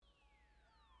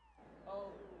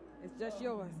It's just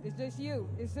yours. It's just you.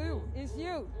 It's you. It's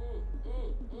you.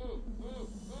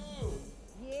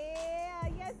 Yeah,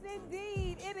 yes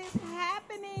indeed. It is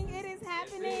happening. It is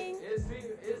happening.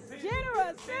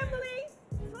 General Assembly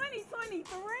 2023.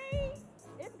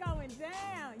 It's going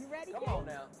down. You ready? Come on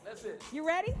now. That's it. You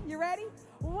ready? You ready?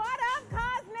 What up,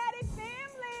 Cosmetic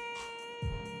family?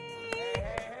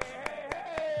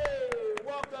 Hey.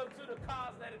 Welcome to the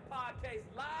Cosmetic Podcast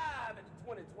live in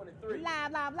 2023.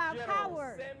 Live. General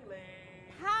Powered. Assembly.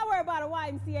 Powered by the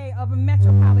YMCA of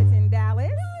Metropolitan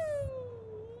Dallas.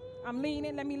 I'm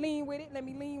leaning. Let me lean with it.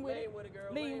 Lean with it,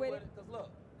 girl. Lean with it. Because look,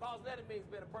 cosmetic means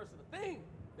being a person, a thing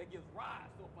that gives rise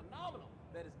to a phenomenon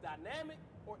that is dynamic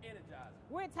or energizing.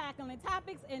 We're tackling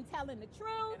topics and telling the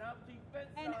truth. And I'm Keith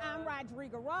Benson. And I'm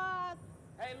Rodrigo Ross.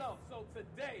 Hey, look, so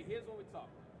today, here's what we're talking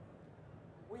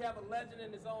about. We have a legend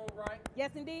in his own right.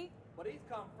 Yes, indeed. But he's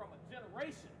come from a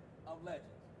generation of legends.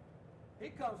 He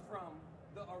comes from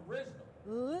the original.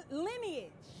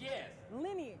 Lineage. Yes.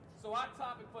 Lineage. So our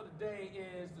topic for the day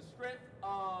is the strength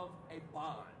of a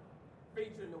bond,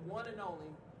 featuring the one and only,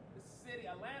 the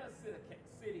Atlanta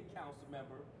City Council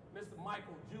member, Mr.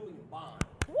 Michael Julian Bond.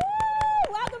 Woo!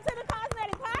 Welcome to the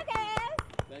Cosmetic Podcast.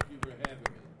 Thank you for having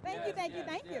me.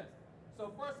 Thank you.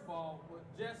 So first of all,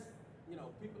 just,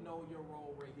 people know your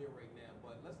role right here, right now,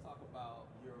 but let's talk about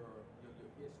your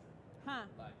history. Huh.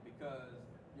 Like, because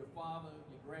your father,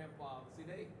 your grandfather,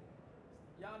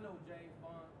 y'all know James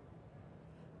Bond?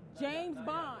 James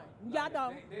Bond. Y'all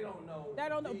don't. They don't know. They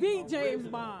don't know. The James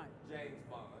original Bond. James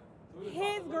Bond. So we're gonna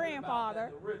His talk a little bit grandfather.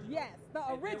 about that, the original. Yes, the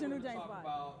And then original we're gonna James talk Bond.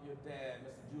 about your dad,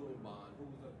 Mr. Julian Bond, who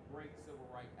was a great civil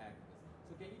rights activist.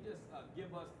 So can you just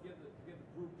give the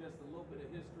group just a little bit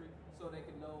of history so they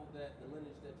can know that the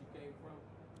lineage that you came from?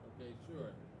 Okay,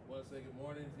 sure. I want to say good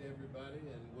morning to everybody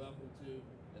and welcome to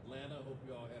Atlanta. Hope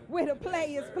you all had a Where the good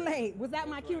play day, is sir. played. Was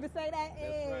that my That's cue right. to say that?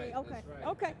 That's right. Okay. That's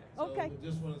right. Okay. So Okay. we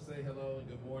just want to say hello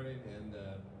and good morning. And,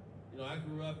 I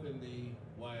grew up in the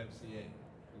YMCA,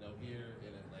 here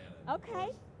in Atlanta.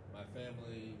 Okay. Of course, my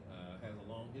family has a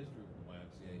long history with the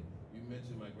YMCA. You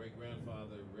mentioned my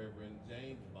great-grandfather, Reverend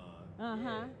James Bond,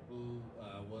 who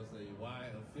was a Y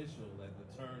official at the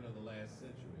turn of the last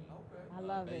century. Okay. I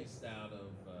love it. Based out of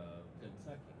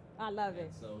Kentucky. I love it.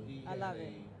 And so he I had love a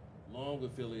it. long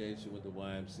affiliation with the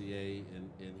YMCA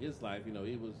in his life.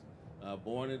 He was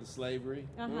born into slavery,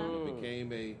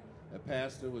 became a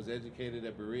pastor, was educated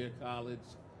at Berea College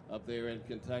up there in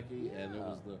Kentucky, and it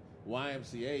was the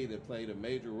YMCA that played a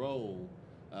major role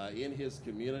in his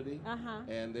community.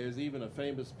 And there's even a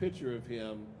famous picture of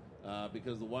him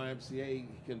because the YMCA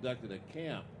conducted a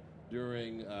camp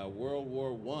during World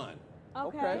War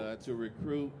I to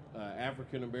recruit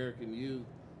African American youth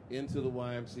into the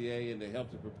YMCA and to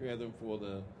help to prepare them for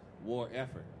the war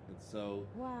effort. And so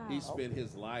he spent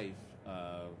his life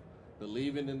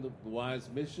believing in the Y's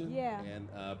mission and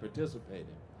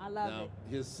participating. I love now, it.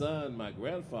 his son, my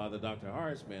grandfather, Dr.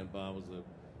 Horace Mann Bond, was the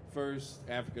first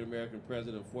African American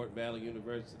president of Fort Valley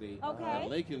University,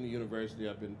 Lincoln University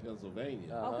up in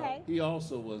Pennsylvania. He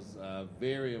also was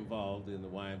very involved in the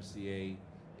YMCA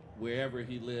wherever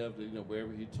he lived,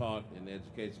 wherever he taught in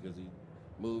education, because he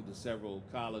moved to several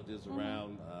colleges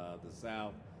around the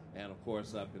South and, of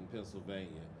course, up in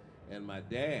Pennsylvania. And my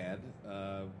dad,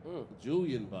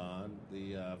 Julian Bond,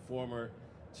 the former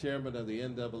chairman of the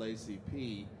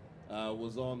NAACP,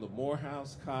 was on the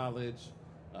Morehouse College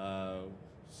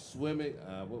swimming,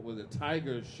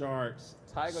 Tiger Sharks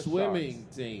swimming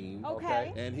team.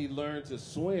 And he learned to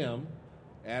swim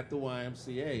at the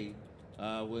YMCA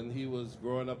when he was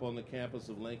growing up on the campus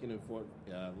of Lincoln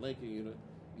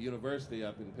University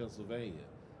up in Pennsylvania.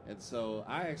 And so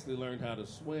I actually learned how to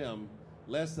swim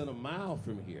less than a mile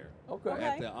from here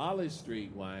at the Ollie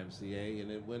Street YMCA, and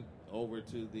it went over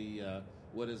to the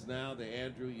what is now the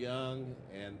Andrew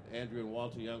and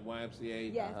Walter Young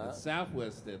YMCA in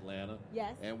Southwest Atlanta,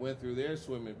 and went through their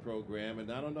swimming program.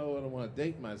 And I don't know, I don't want to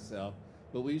date myself,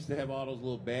 but we used to have all those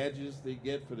little badges they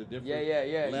get for the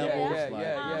different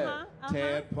levels,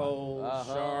 tadpole,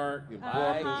 shark,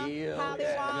 and eel,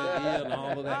 and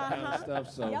all of that kind of stuff.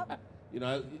 So,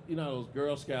 those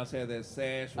Girl Scouts had that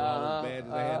sash with all those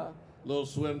badges. They had little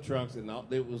swim trunks, and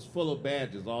it was full of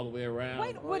badges all the way around.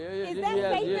 Wait, is that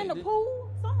safe in the pool?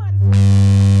 Somebody.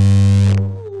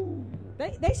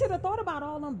 They should have thought about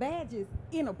all them badges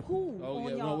in a pool.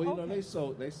 They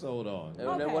sold on.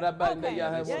 What about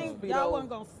y'all have y'all wasn't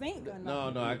gonna sink or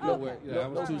nothing. No, I could wear. I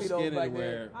was too skinny to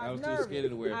wear. I was too skinny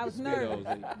to wear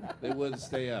Speedos. They wouldn't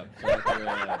stay up. So I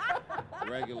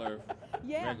had to wear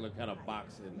regular kind of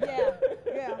boxing.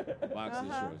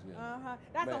 Boxing shorts.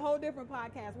 That's a whole different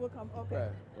podcast. We'll come. Okay.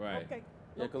 Right. Okay.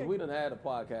 Yeah, because we done had a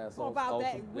podcast about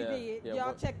that. We did. Yeah,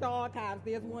 y'all check the archives.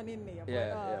 There's one in there.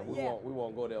 We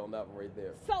won't go there on that one right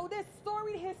there. So this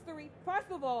storied history,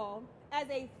 first of all, as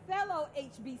a fellow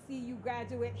HBCU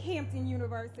graduate, Hampton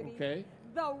University. Okay.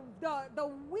 The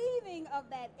weaving of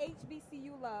that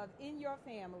HBCU love in your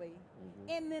family,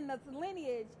 and then the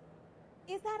lineage,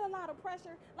 is that a lot of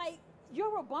pressure? Like,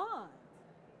 you're a bond,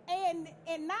 and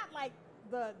not like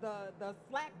the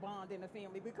slack bond in the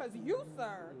family, because you,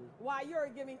 sir, while you're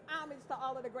giving homage to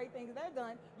all of the great things they're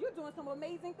done, you're doing some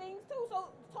amazing things too. So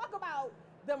talk about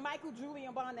the Michael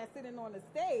Julian Bond that's sitting on the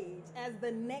stage as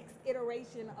the next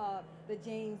iteration of the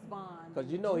James Bond. Because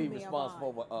he's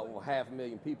responsible for over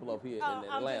 500,000 people up here in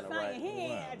Atlanta, right? He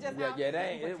ain't just we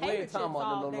ain't talking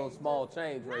about no small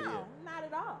change right here. No, not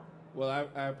at all. Well,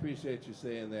 I appreciate you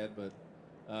saying that, but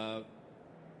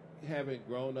having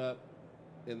grown up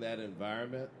in that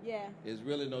environment is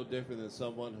really no different than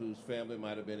someone whose family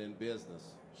might have been in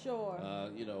business. Sure.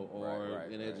 Or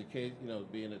in education,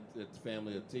 being a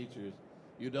family of teachers.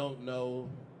 You don't know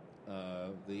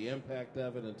the impact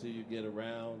of it until you get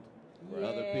around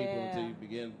other people, until you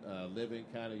begin living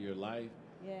kind of your life.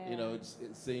 Yeah.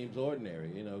 It seems ordinary,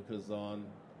 because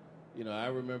I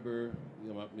remember,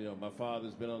 my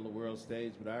father's been on the world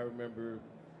stage, but I remember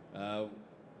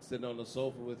sitting on the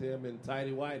sofa with him in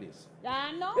tighty whities.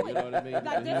 I know it. You know what I mean?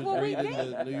 That's what we reading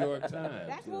do. the New York Times.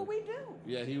 That's what we do.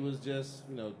 Yeah, he was just,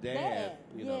 dad,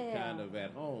 kind of at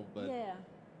home. But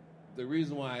the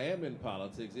reason why I am in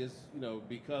politics is,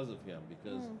 because of him.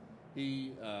 Because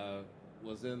he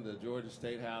was in the Georgia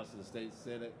State House and the State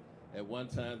Senate. At one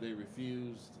time, they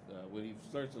refused, when he was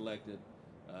first elected,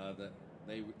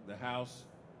 the House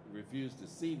refused to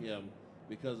seat him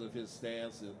because of his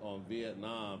stance on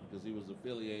Vietnam, because he was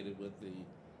affiliated with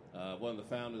one of the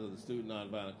founders of the Student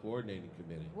Nonviolent Coordinating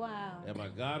Committee. Wow. And my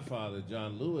godfather,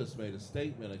 John Lewis, made a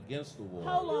statement against the war.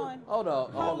 Hold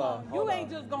on. You ain't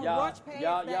just going to rush past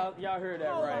that. Y'all heard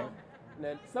that, right?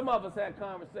 Now, some of us had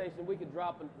conversation. We could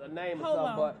drop a name or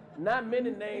something, but not many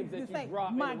names that you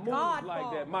drop in a move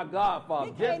like that. My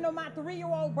godfather. He came to my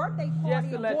 3-year-old birthday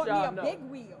party and bought me a big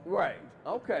wheel. Right.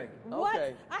 Okay. What?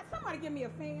 Okay. Somebody give me a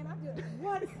fan.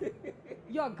 What?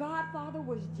 Your godfather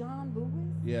was John Lewis?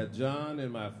 Yeah, John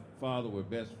and my father were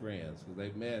best friends because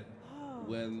they met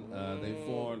when they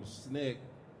formed SNCC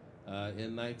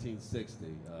in 1960.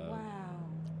 Wow.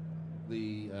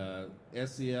 The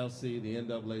SCLC, the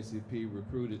NAACP,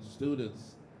 recruited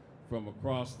students from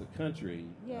across the country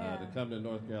to come to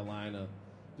North Carolina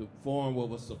to form what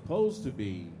was supposed to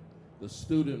be the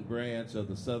student branch of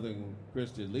the Southern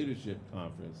Christian Leadership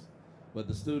Conference. But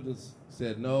the students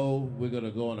said, no, we're going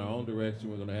to go in our own direction.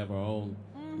 We're going to have our own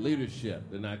leadership.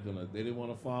 They didn't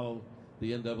want to follow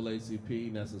the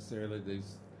NAACP necessarily. They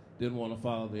didn't want to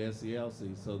follow the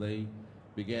SCLC, so they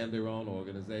began their own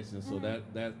organization. So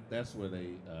that's where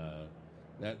they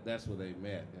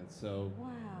met. And so,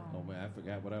 oh man, I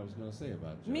forgot what I was going to say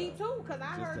about John. Me too, because I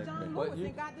heard John Lewis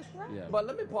and got distracted. Yeah. But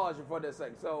let me pause you for this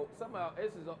second. So somehow, I'm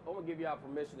going to give y'all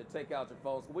permission to take out your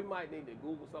phones. We might need to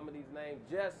Google some of these names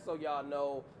just so y'all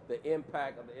know the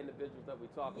impact of the individuals that we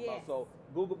talk about. So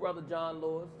Google Brother John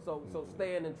Lewis. So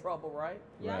Staying in Trouble, right?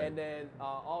 Yeah. And then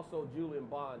also Julian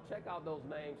Bond. Check out those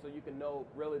names so you can know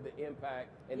really the impact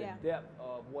and the depth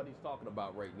of what he's talking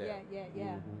about right now. Yeah.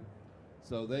 Mm-hmm.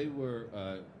 So they were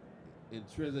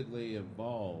intrinsically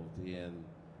involved in,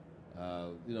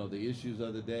 the issues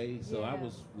of the day. So I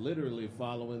was literally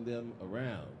following them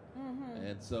around. Mm-hmm.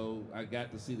 And so I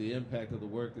got to see the impact of the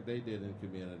work that they did in the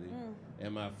community.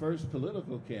 And my first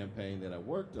political campaign that I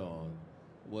worked on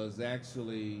was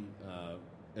actually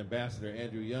Ambassador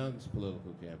Andrew Young's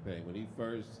political campaign when he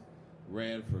first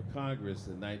ran for Congress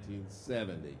in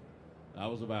 1970. I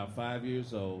was about 5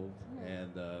 years old,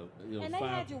 and and they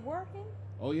had you working.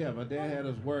 Oh yeah, my dad had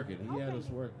us working. He had us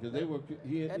working because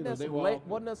they were.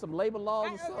 Wasn't there some labor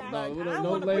laws or something?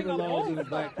 No labor laws in the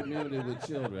black community with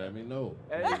children. I mean, no.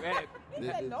 He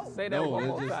said no. Say that one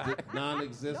more time. It's just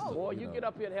non-existent. Boy, you get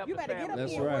up here and help you the better family. Get up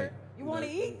That's here right. You want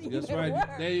to eat? That's right.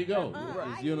 Work. There you go.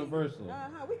 It's universal.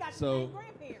 We got the same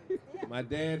grandparents. Yeah. My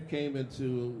dad came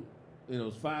into. It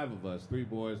was 5 of us, 3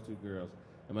 boys, 2 girls.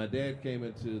 And my dad came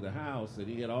into the house, and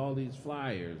he had all these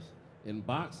flyers in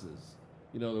boxes.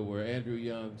 There were Andrew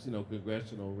Young's,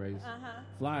 congressional race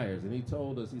flyers. And he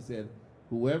told us, he said,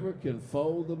 whoever can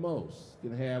fold the most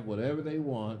can have whatever they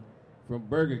want from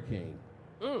Burger King.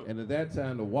 And at that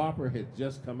time, the Whopper had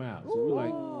just come out.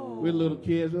 So we're little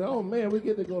kids. Oh, man, we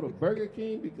get to go to Burger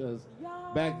King because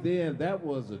back then, that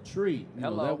was a treat.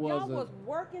 Y'all was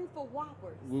working for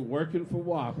Whoppers. We're working for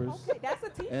Whoppers. Okay, that's a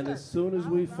t-shirt. And as soon as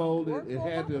we folded, it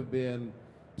had to have been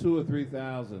 2,000 or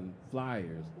 3,000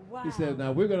 flyers. Wow. He said,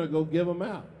 now we're going to go give them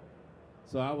out.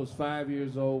 So I was 5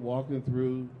 years old, walking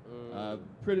through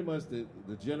pretty much the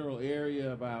general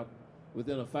area about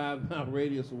within a 5-mile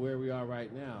radius of where we are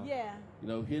right now. Yeah. You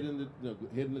know,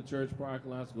 hitting the church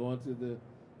parking lots, going to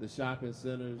the shopping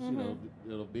centers,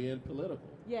 being political.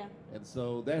 Yeah. And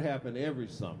so that happened every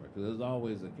summer because there's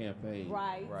always a campaign.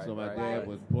 Right. So my dad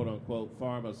would, quote unquote,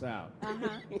 farm us out to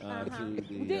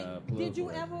the political. Did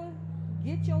you ever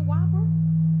get your Whopper?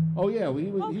 Oh yeah,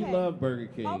 he loved Burger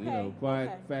King. Okay. You know,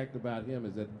 quiet fact about him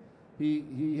is that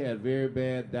he had very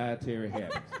bad dietary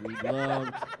habits. He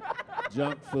loved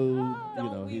junk food.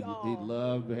 He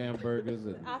loved hamburgers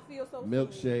and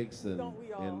milkshakes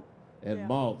and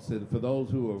malts. And for those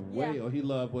who are he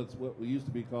loved what we used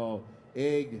to be called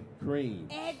egg cream.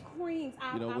 Egg creams,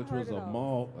 which was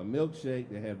a milkshake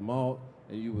that had malt,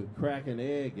 and you would crack an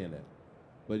egg in it,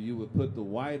 but you would put the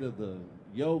white of the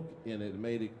yolk in it and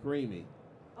made it creamy.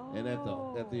 Oh. And at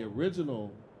the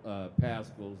original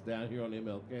Pascal's down here on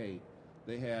MLK,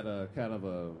 they had a kind of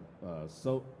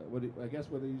I guess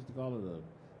what they used to call it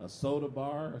a soda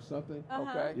bar or something.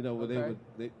 Okay. Where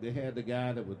they had the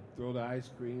guy that would throw the ice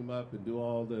cream up and do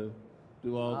all the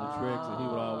tricks, and he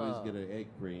would always get an egg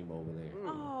cream over there.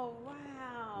 Oh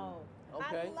wow!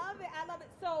 Okay. I love it.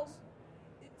 So,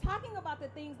 talking about the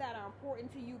things that are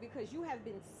important to you, because you have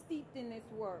been steeped in this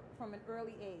work from an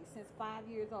early age, since 5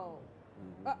 years old.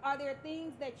 Are there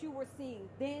things that you were seeing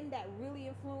then that really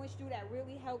influenced you, that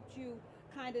really helped you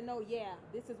kind of know,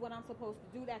 this is what I'm supposed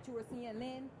to do, that you were seeing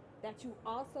then, that you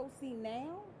also see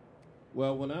now?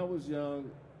 Well, when I was young,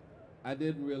 I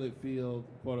didn't really feel,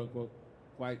 quote unquote,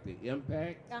 quite the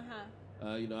impact.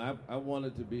 I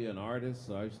wanted to be an artist,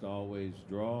 so I used to always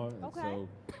draw. And so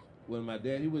when my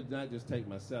dad, he would not just take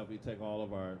myself, he'd take all of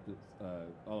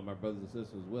my brothers and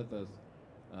sisters with us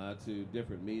to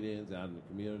different meetings out in the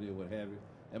community or what have you.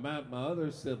 And my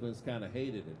other siblings kind of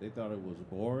hated it. They thought it was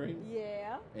boring.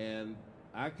 Yeah. And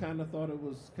I kind of thought it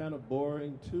was kind of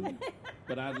boring too.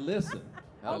 But I listened.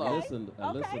 I listened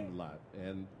a lot.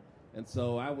 And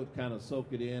so I would kind of soak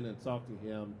it in and talk to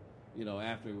him,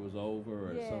 after it was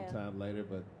over or sometime later.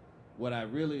 But what I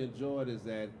really enjoyed is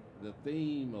that the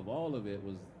theme of all of it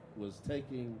was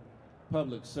taking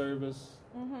public service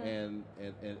and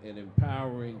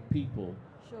empowering people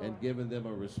and giving them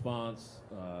a response,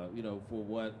 for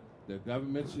what their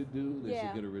government should do. They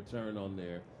should get a return on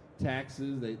their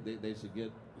taxes. They should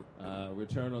get a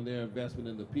return on their investment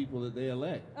in the people that they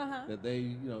elect. That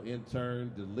they, in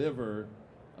turn deliver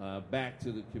back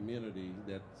to the community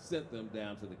that sent them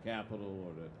down to the Capitol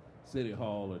or the City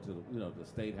Hall or to the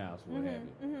State House, or what have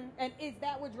you. And is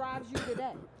that what drives you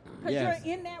today? Because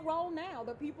you're in that role now.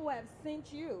 The people have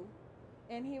sent you,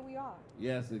 and here we are.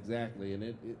 Yes, exactly, and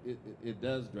it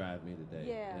does drive me today.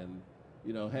 Yeah. And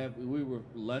we were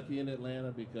lucky in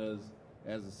Atlanta because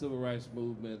as the civil rights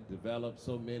movement developed,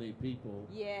 so many people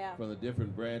from the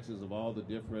different branches of all the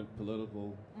different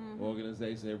political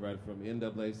organizations, everybody from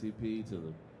NAACP to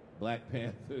the Black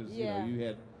Panthers. You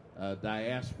had a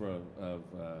diaspora of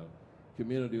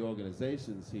community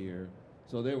organizations here.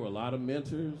 So there were a lot of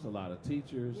mentors, a lot of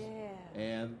teachers,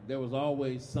 and there was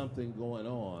always something going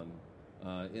on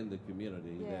in the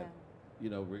community that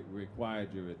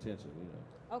required your attention.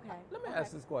 Okay. Let me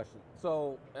ask this question.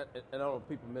 So, and I don't know if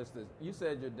people missed this. You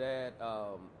said your dad,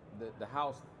 the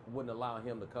House wouldn't allow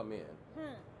him to come in.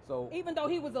 So even though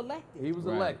he was elected, he was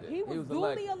elected. He was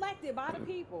duly elected by the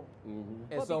people. And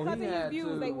but so because he of had his views,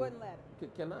 to, they wouldn't let him.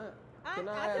 Can I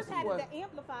I just had to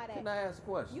amplify that. Can I ask a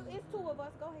question? It's two of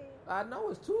us. Go ahead. I know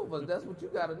it's two of us. That's what you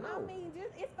got to know. I mean,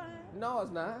 it's fine. No,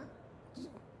 it's not.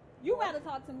 You got to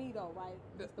talk to me though,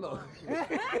 right? Look.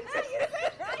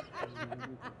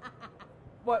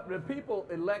 But the people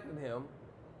elected him.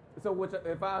 So,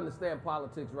 if I understand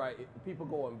politics right, people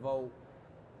go and vote,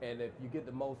 and if you get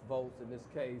the most votes in this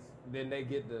case, then they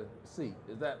get the seat.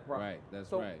 Is that right? Right.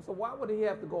 That's right. right. So why would he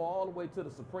have to go all the way to the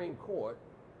Supreme Court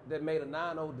that made a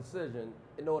 9-0 decision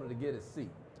in order to get his seat?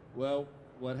 Well,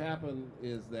 what happened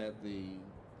is that the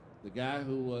guy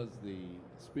who was the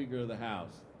Speaker of the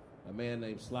House, a man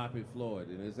named Sloppy Floyd,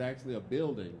 and it's actually a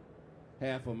building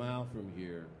half a mile from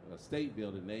here, a state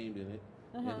building named in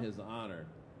his honor.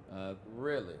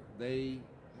 Really? They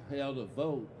held a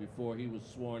vote before he was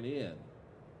sworn in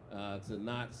to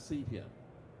not seat him,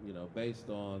 based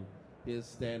on his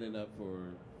standing up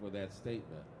for that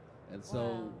statement. And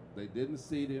so they didn't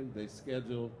seat him. They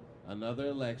scheduled another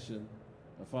election.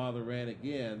 My father ran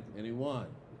again, and he won.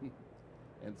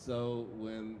 And so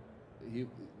when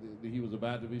he was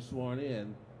about to be sworn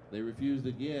in, they refused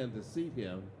again to seat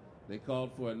him. They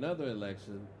called for another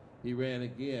election. He ran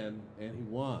again, and he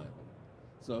won.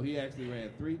 So he actually ran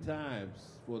 3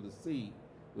 times for the seat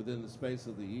within the space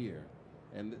of the year.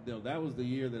 And that was the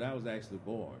year that I was actually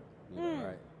born. You know?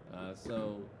 Right.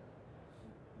 So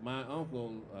my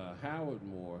uncle, Howard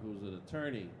Moore, who's an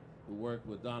attorney who worked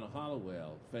with Donna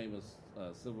Hollowell, famous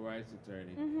civil rights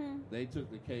attorney, they took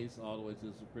the case all the way to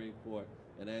the Supreme Court.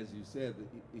 And as you said,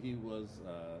 it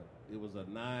was a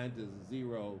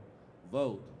 9-0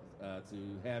 vote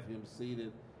to have him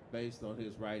seated based on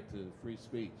his right to free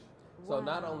speech. So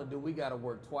not only do we got to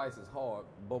work twice as hard,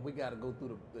 but we got to go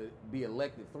through be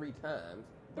elected 3 times.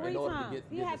 3 times.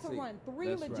 He had to run 3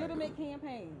 That's legitimate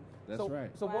campaigns. That's right.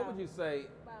 So what would you say?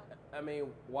 I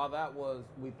mean, while that was,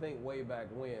 we think way back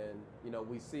when, you know,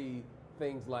 we see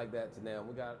things like that to now.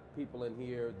 We got people in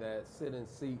here that sit in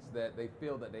seats that they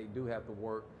feel that they do have to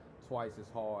work twice as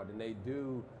hard, and they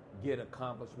do get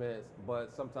accomplishments,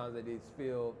 but sometimes they just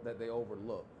feel that they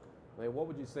overlook. I mean, what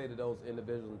would you say to those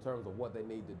individuals in terms of what they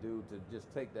need to do to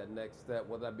just take that next step,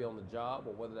 whether that be on the job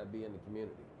or whether that be in the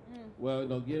community? Well,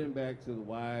 getting back to the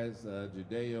wise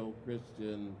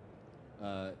Judeo-Christian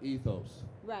ethos.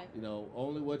 Right.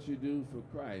 Only what you do for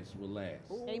Christ will last.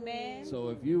 Amen. So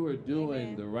if you are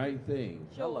doing the right thing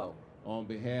on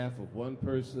behalf of one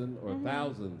person or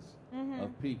thousands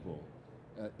of people,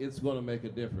 it's going to make a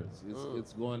difference.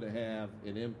 It's going to have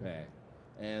an impact.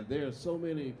 And there are so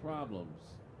many problems,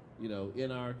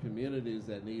 in our communities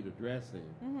that need addressing.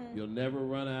 You'll never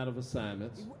run out of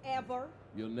assignments. Ever.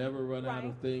 You'll never run out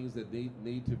of things that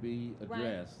need to be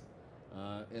addressed.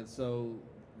 And so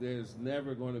there's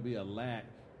never going to be a lack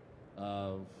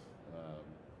of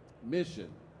mission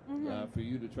for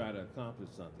you to try to accomplish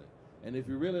something. And if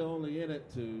you're really only in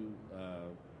it to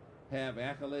have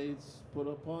accolades put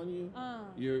upon you,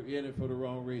 you're in it for the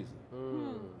wrong reason.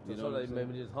 So that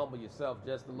maybe just humble yourself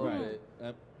just a little bit.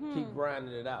 Keep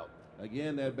grinding it out.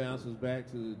 Again, that bounces back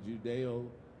to the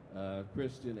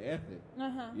Judeo-Christian ethic.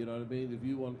 You know what I mean? If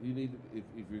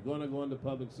you're going to go into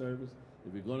public service,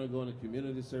 if you're going to go into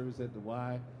community service at the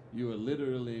Y, you are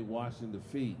literally washing the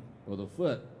feet or the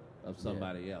foot of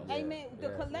somebody else. Amen. The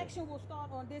collection will start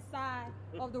on this side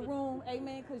of the room.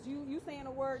 Amen. Because you saying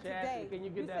a word Chastity, today. Can you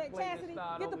get that plate Chastity,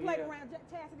 start get the over plate here? around.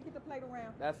 Chastity, get the plate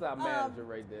around. That's our manager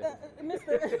right there.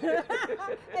 Mr.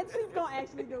 And she's going to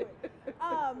actually do it.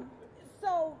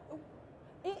 So,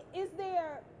 is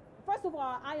there... First of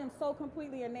all, I am so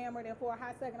completely enamored, and for a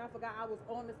hot second, I forgot I was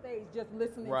on the stage just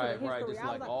listening to the history. Right, just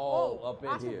I was like all up in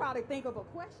I should here. probably think of a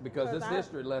question. Because this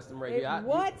history lesson right here,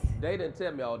 what? They didn't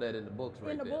tell me all that in the books right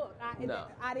there. In the book.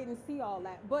 I didn't see all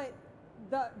that. But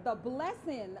the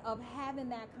blessing of having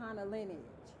that kind of lineage,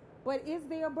 but is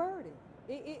there a burden?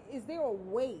 Is there a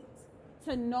weight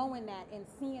to knowing that and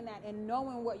seeing that and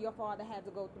knowing what your father had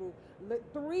to go through?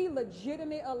 3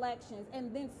 legitimate elections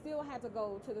and then still had to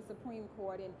go to the Supreme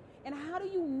Court. And how do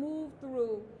you move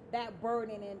through that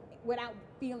burden and without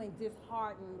feeling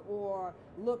disheartened or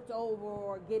looked over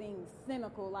or getting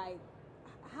cynical? Like,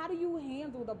 how do you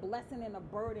handle the blessing and the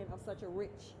burden of such a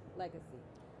rich legacy?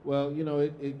 Well,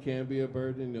 it can be a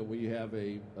burden when you have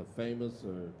a famous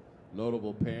or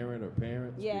notable parent or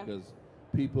parents, because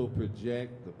people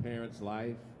project the parent's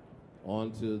life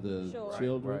onto the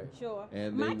children. Right. Sure.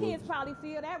 And my kids probably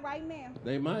feel that right now.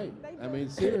 They might. I mean,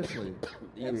 seriously.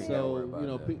 And so,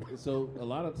 so a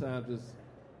lot of times it's,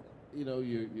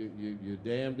 you're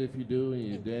damned if you do and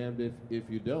you're damned if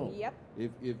you don't. Yep.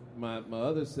 If my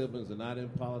other siblings are not in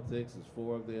politics, there's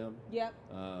 4 of them. Yep.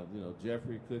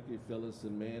 Jeffrey, Cookie, Phyllis,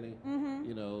 and Manny.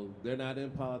 They're not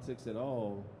in politics at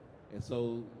all, and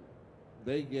so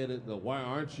they get it. Why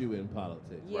aren't you in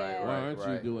politics? Yeah. Why aren't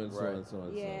you doing so and so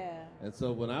and so? And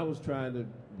so when I was trying to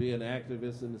be an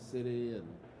activist in the city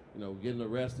and getting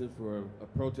arrested for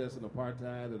protesting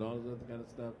apartheid and all this other kind of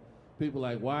stuff, people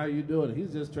like, why are you doing it?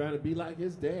 He's just trying to be like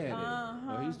his dad,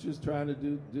 or he's just trying to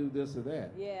do this or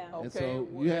that. Yeah. And so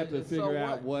you have to figure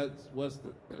out what's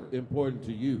important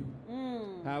to you.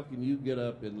 How can you get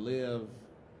up and live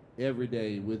every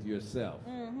day with yourself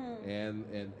and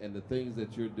the things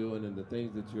that you're doing and the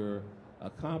things that you're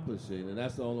accomplishing, and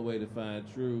that's the only way to find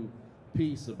true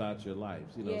peace about your life.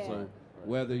 So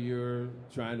whether you're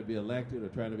trying to be elected or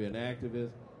trying to be an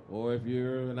activist, or if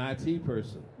you're an IT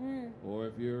person, or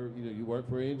if you're you work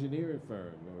for an engineering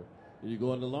firm, or you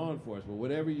go into law enforcement,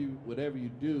 whatever you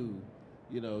do,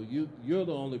 you're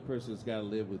the only person that's got to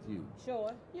live with you.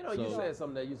 Sure. You said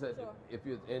something that you said, if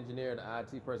you're an engineer and an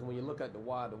IT person, when you look at the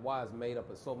Y is made up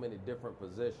of so many different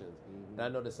positions. And I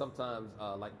know that sometimes,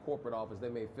 like corporate office, they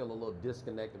may feel a little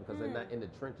disconnected because they're not in the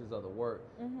trenches of the work.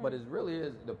 But it really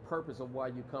is the purpose of why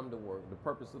you come to work, the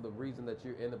purpose of the reason that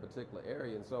you're in a particular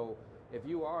area. And so if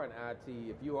you are in IT,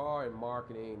 if you are in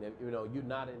marketing, and you're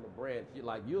not in the branch,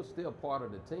 you're still part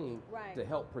of the team to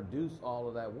help produce all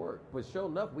of that work. But sure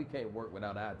enough, we can't work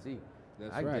without IT.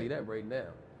 That's I can tell you that right now.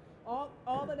 All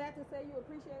of that to say you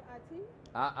appreciate IT?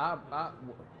 Well,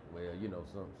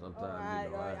 sometimes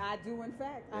I do in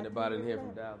fact. Anybody in here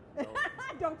from Dallas?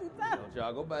 Don't you tell. Don't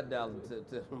y'all go back to Dallas and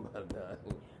tell them about that.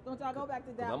 Don't y'all go back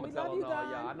to Dallas. I'm We gonna love tell you, them all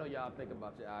Don. y'all. I know y'all think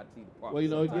about your IT department.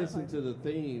 Well, it gets into the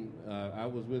theme. I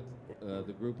was with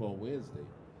the group on Wednesday.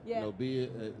 Yeah. Be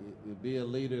a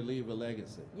leader, leave a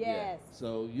legacy. Yes.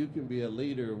 So you can be a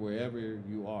leader wherever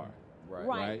you are.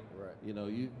 Right.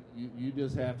 You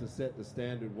just have to set the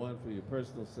standard one for your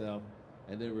personal self,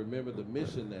 and then remember the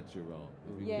mission that you're on.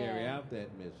 If you carry out that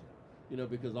mission,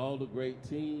 because all the great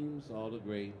teams, all the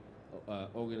great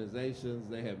organizations,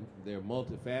 they're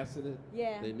multifaceted.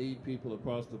 Yeah. They need people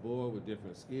across the board with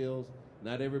different skills.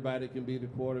 Not everybody can be the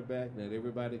quarterback. Not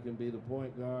everybody can be the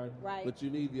point guard. Right. But you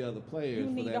need the other players.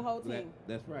 You need the whole team.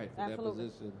 That's right. For Absolutely.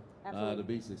 that position to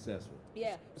be successful.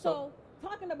 Yeah. So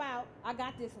talking about, I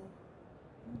got this one.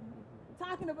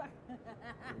 Talking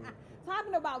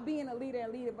about being a leader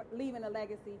and leaving a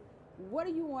legacy. What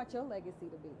do you want your legacy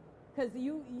to be? Because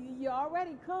you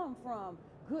already come from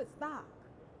good stock.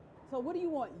 So what do you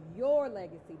want your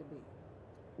legacy to be?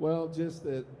 Well, just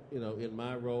that, in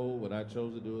my role, what I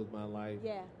chose to do with my life,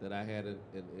 that I had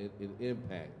an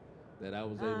impact, that I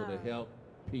was able to help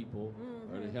people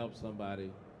or to help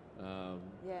somebody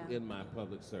in my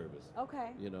public service.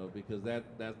 Okay. Because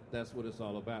that's what it's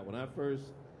all about. When I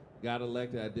first got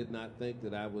elected, I did not think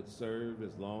that I would serve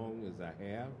as long as I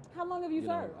have. How long have you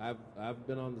served? I've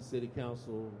been on the city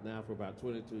council now for about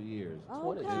 22 years.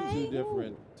 Okay. In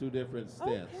two different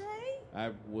stints. Okay.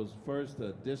 I was first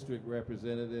a district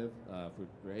representative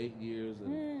for 8 years,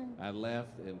 and I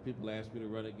left, and people asked me to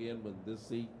run again when this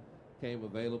seat came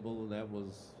available, and that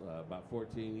was about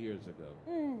 14 years ago.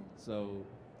 So,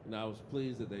 I was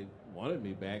pleased that they wanted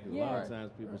me back. A lot of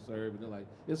times people serve, and they're like,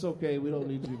 "It's okay, we don't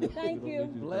need you." Thank you.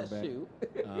 Bless you.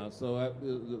 So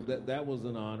that was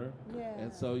an honor. Yeah.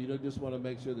 And so just want to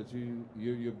make sure that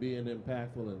you're being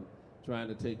impactful and trying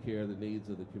to take care of the needs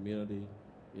of the community.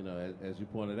 As you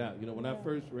pointed out, when I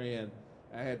first ran,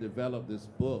 I had developed this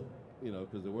book,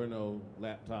 because there were no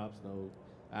laptops, no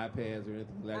iPads or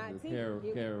anything like that to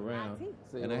carry around.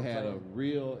 And I had a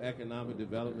real economic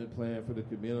development plan for the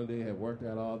community, had worked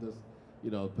out all this,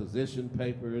 position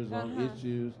papers on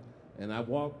issues. And I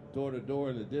walked door to door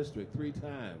in the district 3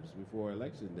 times before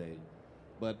Election Day.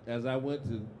 But as I went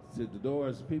to the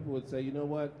doors, people would say, "You know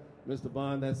what, Mr.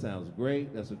 Bond, that sounds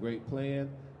great. That's a great plan.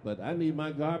 But I need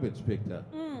my garbage picked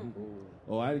up.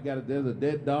 There's a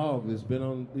dead dog that's been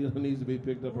on, needs to be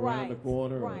picked up around the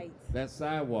corner. Right. That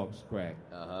sidewalk's cracked."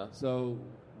 So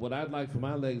what I'd like for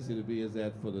my legacy to be is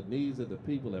that for the needs that the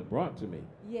people have brought to me.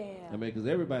 Yeah. Because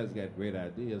everybody's got great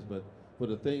ideas, but for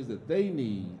the things that they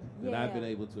need that I've been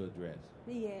able to address.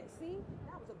 Yeah. See,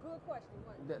 that was a good question,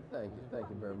 wasn't it? Thank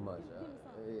you very much.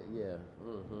 Yeah.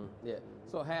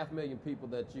 So 500,000 people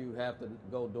that you have to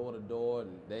go door to door,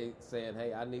 and they saying,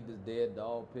 "Hey, I need this dead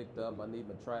dog picked up. I need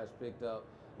my trash picked up."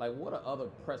 Like, what are other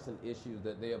pressing issues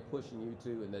that they are pushing you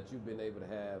to, and that you've been able to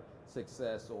have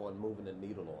success on moving the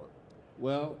needle on?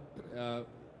 Well,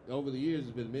 over the years,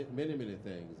 there's been many, many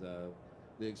things.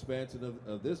 The expansion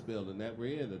of this building that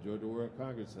we're in, the Georgia World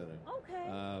Congress Center. Okay.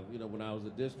 When I was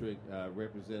a district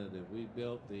representative, we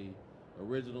built the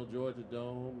original Georgia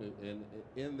Dome, and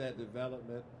in that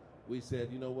development, we said,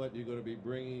 you know what, you're going to be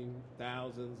bringing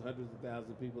thousands, hundreds of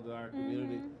thousands of people to our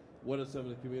community. What are some of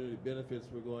the community benefits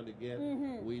we're going to get?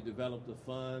 We developed a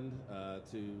fund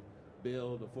to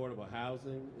build affordable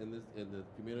housing in the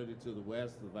community to the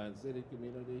west, the Vine City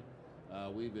community.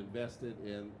 We've invested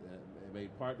in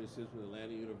made partnerships with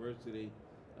Atlanta University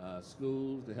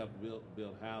schools to help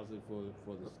build housing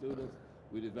for the students.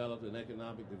 We developed an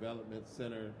economic development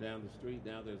center down the street.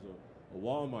 Now there's a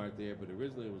Walmart there, but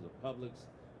originally it was a Publix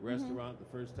restaurant. The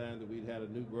first time that we'd had a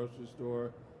new grocery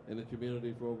store in the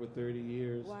community for over 30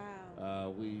 years.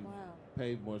 Wow. We've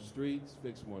paved more streets,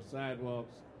 fixed more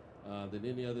sidewalks than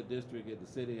any other district in the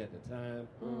city at the time.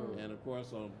 And of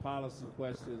course, on policy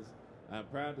questions, I'm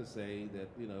proud to say that,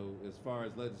 as far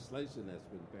as legislation that's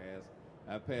been passed,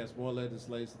 I've passed more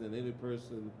legislation than any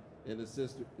person in the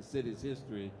city's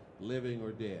history, living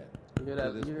or dead. You hear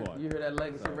that? You hear that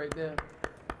legacy right there?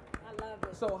 I love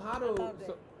it. So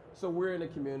so we're in the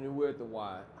community, we're at the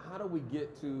Y. How do we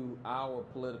get to our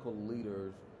political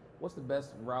leaders? What's the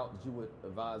best route that you would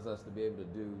advise us to be able to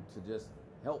do to just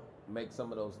help make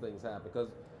some of those things happen? Because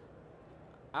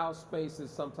our space is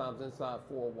sometimes inside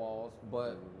 4 walls,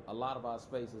 but a lot of our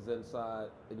space is inside,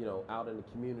 out in the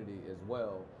community as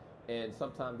well. And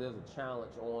sometimes there's a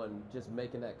challenge on just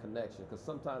making that connection, because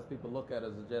sometimes people look at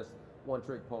us as just one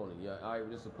trick pony. Yeah, all right,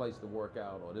 this is a place to work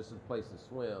out, or this is a place to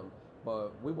swim,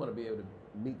 but we want to be able to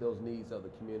meet those needs of the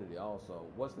community also.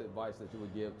 What's the advice that you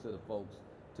would give to the folks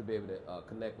to be able to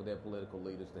connect with their political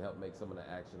leaders to help make some of the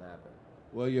action happen?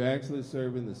 Well, you're actually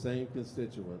serving the same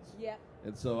constituents. Yep.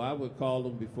 And so I would call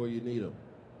them before you need them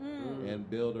and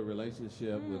build a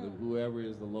relationship with whoever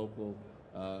is the local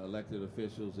elected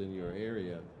officials in your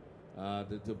area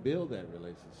to build that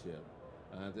relationship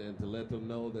and to let them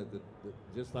know that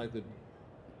just like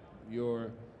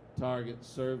your target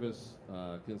service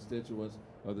constituents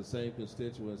are the same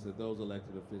constituents that those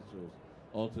elected officials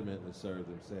ultimately serve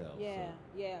themselves. Yeah, so,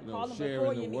 yeah. You know, Call them sharing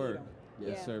before the you need work them.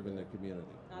 and serving the community.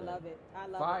 I love it. I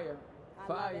love Fire. it.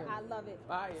 Fire. I love it.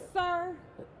 Fire. Sir,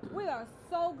 we are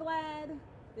so glad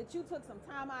that you took some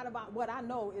time out about what I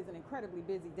know is an incredibly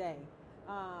busy day.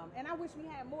 And I wish we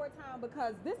had more time,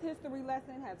 because this history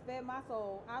lesson has fed my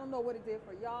soul. I don't know what it did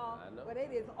for y'all, but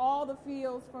it is all the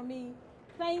feels for me.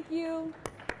 Thank you.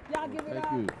 Y'all give it up.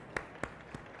 Thank you.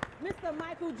 Mr.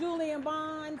 Michael Julian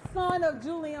Bond, son of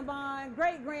Julian Bond,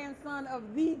 great-grandson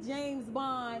of the James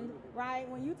Bond, right?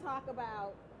 When you talk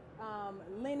about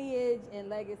lineage and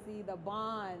legacy, the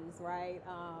Bonds, right?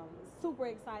 Super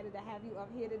excited to have you up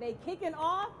here today, kicking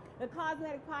off the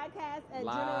Cosmetic Podcast at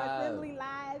General Assembly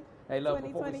Live. Hey, look,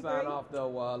 before we sign off,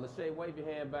 though, Lachey, wave your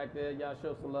hand back there. Y'all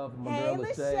show some love for my girl,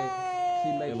 Lachey.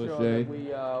 She makes sure that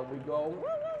we go. Woo, woo,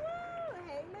 woo.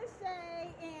 Hey, Lachey.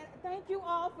 And thank you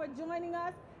all for joining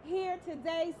us here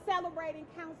today, celebrating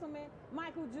Councilman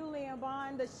Michael Julian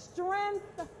Bond, the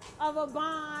strength of a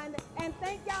bond. And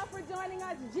thank y'all for joining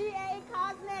us, GA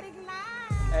Cosmetic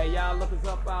Live. Hey, y'all, look us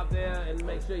up out there and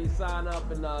make sure you sign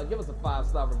up and give us a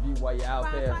 5-star review while you're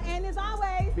out there. And as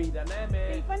always, be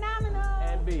dynamic, be phenomenal,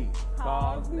 and be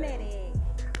cosmetic.